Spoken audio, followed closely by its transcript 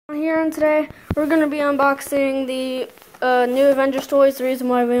here, and today we're going to be unboxing the new Avengers toys. The reason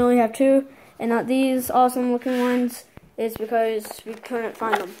why we only have two and not these awesome looking ones is because we couldn't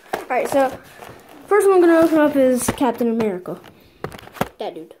find them. Alright, so first one I'm going to open up is Captain America.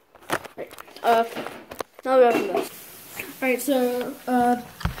 That dude. Alright, now we open this. Alright, so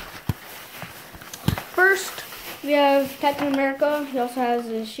first we have Captain America. He also has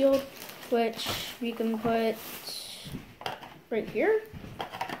his shield, which we can put right here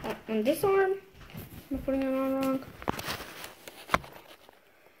on this arm. I'm putting it on wrong.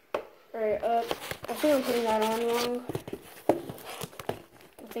 Alright, I think I'm putting that on wrong. I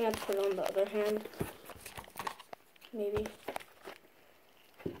think I have to put it on the other hand. Maybe.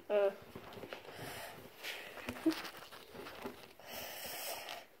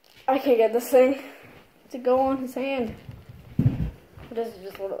 I can't get this thing to go on his hand. It doesn't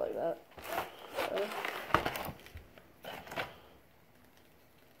just hold it like that.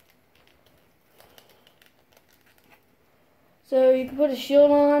 So you can put a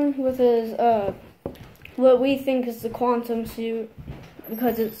shield on with his, what we think is the quantum suit,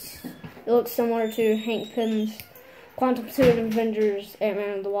 because it looks similar to Hank Pym's quantum suit in Avengers, Antman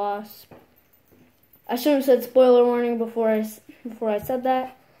and the Wasp. I shouldn't have said spoiler warning before I said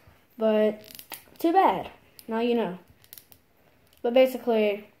that, but too bad. Now you know. But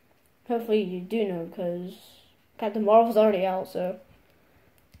basically, hopefully you do know, because Captain Marvel's already out, so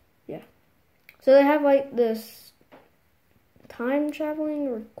yeah. So they have like this time traveling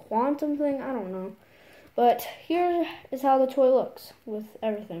or quantum thing, I don't know. But here is how the toy looks with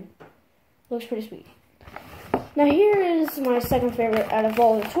everything. Looks pretty sweet. Now here is my second favorite out of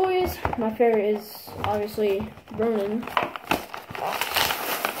all the toys. My favorite is obviously Ronan,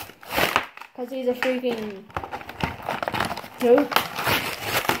 because he's a freaking dope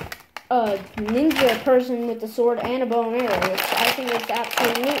ninja person with a sword and a bow and arrow, which I think is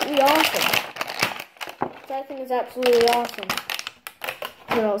absolutely awesome.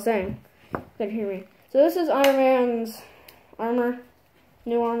 That's what I was saying. Couldn't hear me. So this is Iron Man's armor,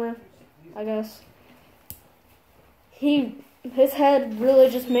 new armor, I guess. His head really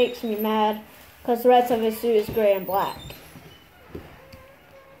just makes me mad, because the rest of his suit is gray and black.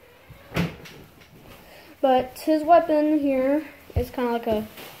 But his weapon here is kind of like a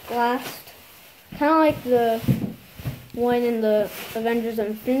blast, kind of like the one in the Avengers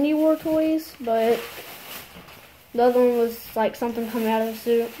Infinity War toys, but the other one was like something coming out of the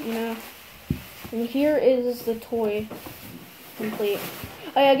suit, you know. And here is the toy complete.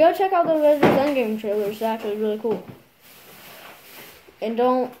 Oh yeah, go check out the Avengers Endgame trailer. It's actually really cool. And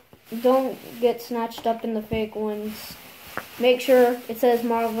don't get snatched up in the fake ones. Make sure it says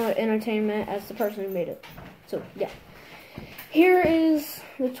Marvel Entertainment as the person who made it. So yeah. Here is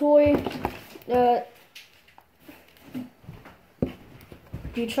the toy. Do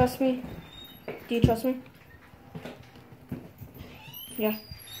you trust me? Do you trust me? Yeah.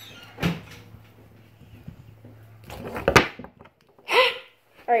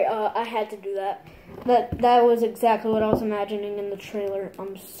 Alright, I had to do that. That was exactly what I was imagining in the trailer.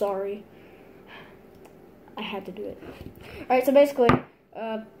 I'm sorry. I had to do it. Alright, so basically,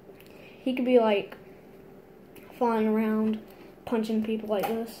 he could be like flying around, punching people like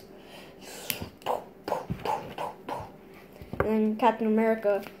this. And then Captain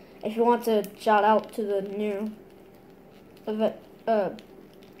America, if you want to shout out to the new Lego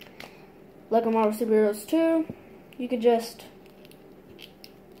Marvel Superheroes 2, you could just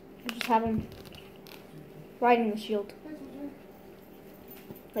have him riding the shield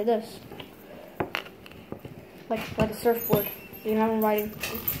like this, like a surfboard. You can have him riding.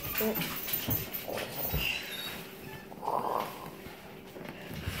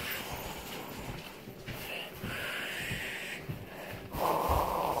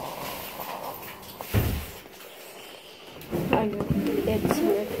 I know it's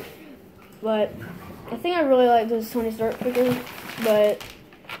weird, but I think I really like this Tony Stark figure, but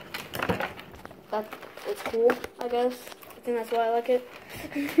it's cool, I guess. I think that's why I like it.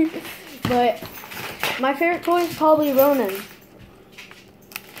 But my favorite toy is probably Ronan.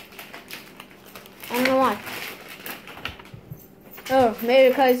 I don't know why. Oh, maybe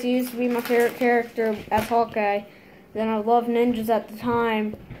because he used to be my favorite character as Hawkeye. Then I loved ninjas at the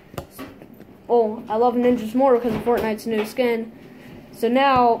time. Oh, I love ninjas more because of Fortnite's new skin. So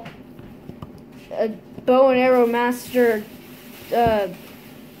now, a bow and arrow master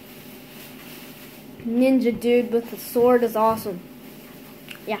ninja dude with a sword is awesome.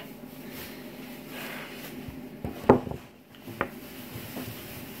 Yeah.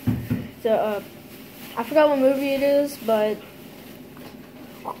 So, I forgot what movie it is, but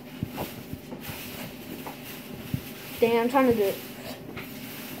dang, I'm trying to do it.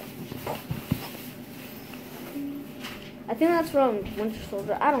 think that's from Winter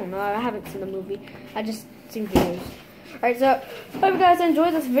Soldier. I don't know. I haven't seen the movie. I just seen videos. Alright, so hope you guys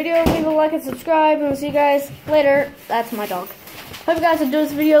enjoyed this video. Leave a like and subscribe, and we'll see you guys later. That's my dog. Hope you guys enjoyed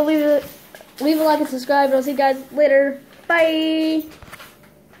this video. Leave a like and subscribe, and I'll see you guys later. Bye.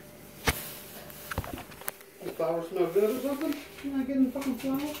 The flowers smell good or something? You're not getting fucking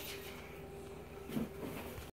flowers?